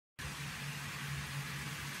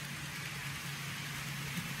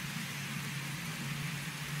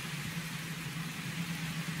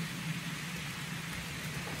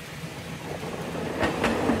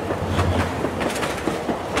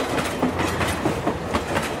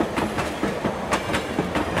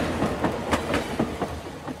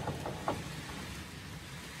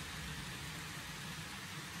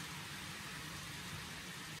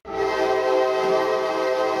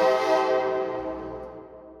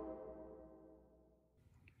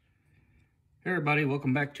Hey everybody,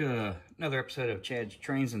 welcome back to another episode of Chad's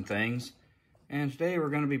Trains and Things. And today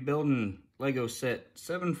we're going to be building Lego set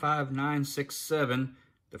 75967,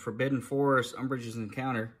 the Forbidden Forest-Umbridge's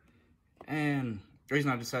Encounter. And the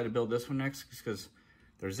reason I decided to build this one next is because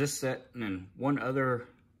there's this set and then one other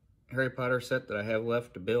Harry Potter set that I have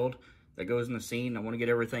left to build that goes in the scene. I want to get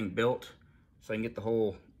everything built so I can get the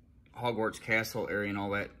whole Hogwarts castle area and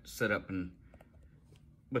all that set up and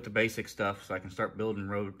with the basic stuff, so I can start building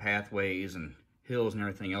road pathways and hills and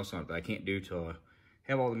everything else on it that I can't do till I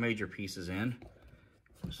have all the major pieces in.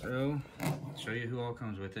 So, I'll show you who all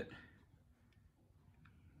comes with it.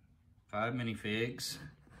 5 minifigs.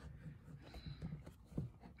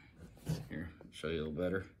 Here, show you a little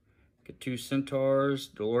better. Get 2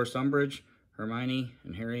 centaurs, Forest-Umbridge, Hermione,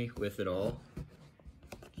 and Harry with it all.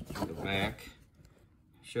 To the back.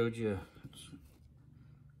 Showed you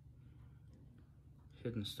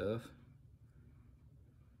hidden stuff.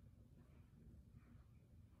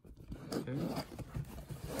 Okay.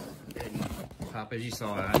 Pop, as you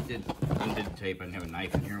saw, I did undid the tape. I didn't have a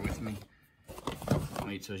knife in here with me.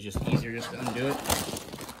 Wait, so it's just easier just to undo it.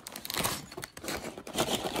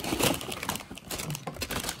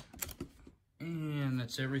 And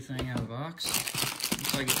that's everything out of the box.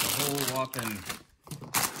 Looks like it's a whole whopping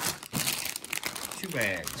 2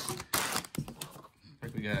 bags. Looks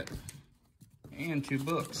like we got and 2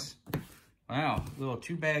 books. Wow, little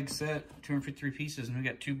 2-bag set, 253 pieces, and we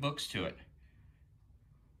got 2 books to it.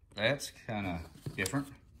 That's kind of different.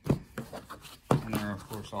 And they're, of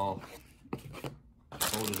course, all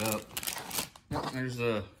folded up. There's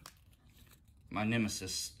my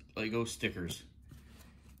nemesis Lego stickers.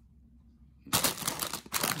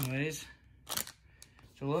 Anyways,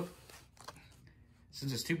 so look,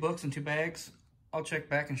 since it's 2 books and 2 bags, I'll check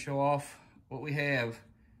back and show off what we have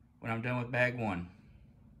when I'm done with bag 1.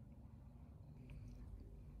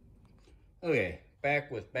 Okay,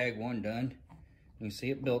 back with bag 1 done. You can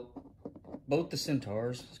see it built both the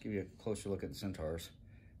centaurs. Let's give you a closer look at the centaurs,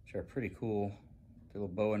 which are pretty cool. The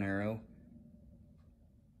little bow and arrow.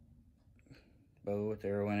 Bow with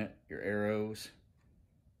arrow in it, your arrows.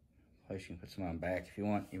 Plus you can put some on back if you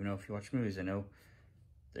want, even though if you watch movies, I know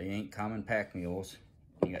they ain't common pack mules.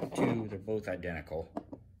 You got 2, they're both identical.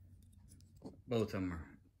 Both of them are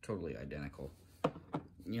totally identical.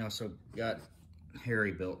 You also got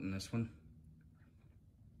Harry built in this one.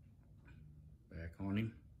 Back on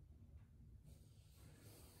him.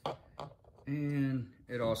 And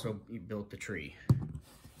it also built the tree.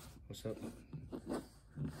 What's up? A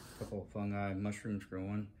couple of fungi, mushrooms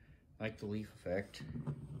growing. Like the leaf effect.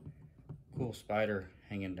 Cool spider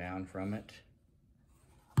hanging down from it.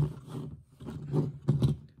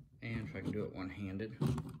 And if I can do it one-handed.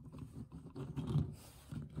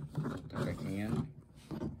 I think I can.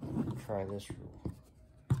 Try this rule.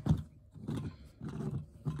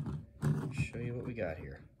 Show you what we got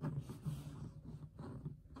here.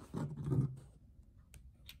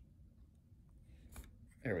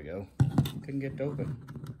 There we go. Couldn't get it open.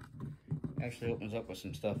 Actually opens up with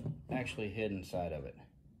some stuff actually hidden inside of it.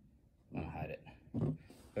 I'm gonna hide it.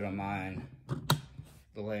 But on mine,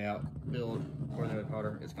 the layout build for the Harry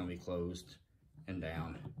Potter, it's gonna be closed and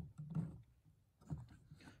down.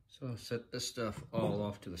 So I'll set this stuff all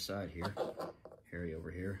off to the side here. Harry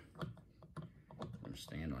over here. I'm gonna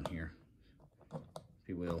stand on here, if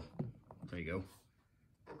you will. There you go.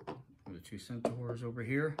 The 2 centaurs over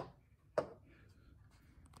here.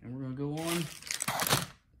 And we're gonna go on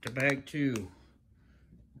to bag 2,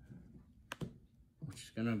 which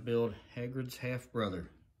is gonna build Hagrid's half-brother.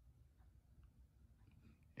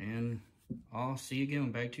 And I'll see you again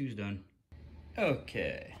when bag 2's done.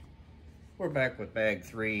 Okay. We're back with bag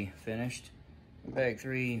 3 finished. In bag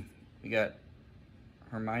 3, we got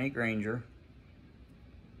Hermione Granger,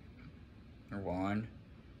 her wand,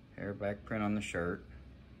 hair back print on the shirt.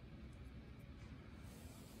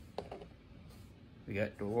 We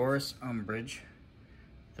got Forest-Umbridge,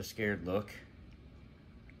 the scared look,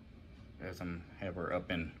 as I'm have her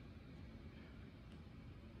up in,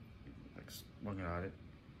 like, looking at it.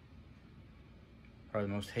 Probably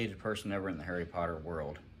the most hated person ever in the Harry Potter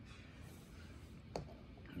world.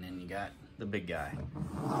 And then you got the big guy.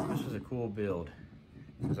 This is a cool build.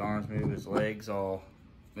 His arms move, his legs all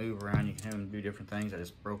move around. You can have him do different things. I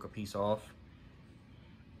just broke a piece off.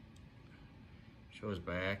 Show his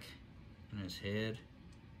back and his head.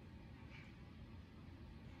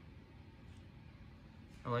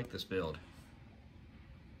 I like this build.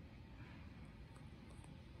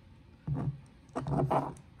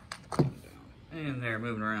 And they're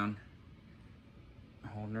moving around,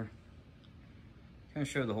 holding her. Kind of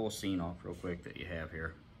show the whole scene off real quick that you have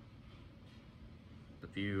here. the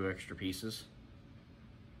few extra pieces.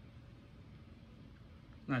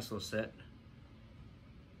 Nice little set.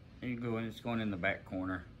 And you go in, it's going in the back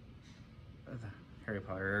corner of the Harry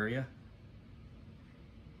Potter area.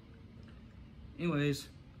 Anyways,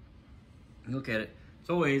 look at it. As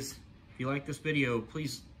always, if you like this video,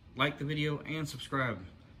 please like the video and subscribe.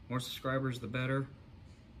 More subscribers, the better.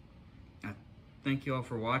 I thank you all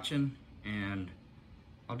for watching, and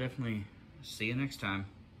I'll definitely see you next time.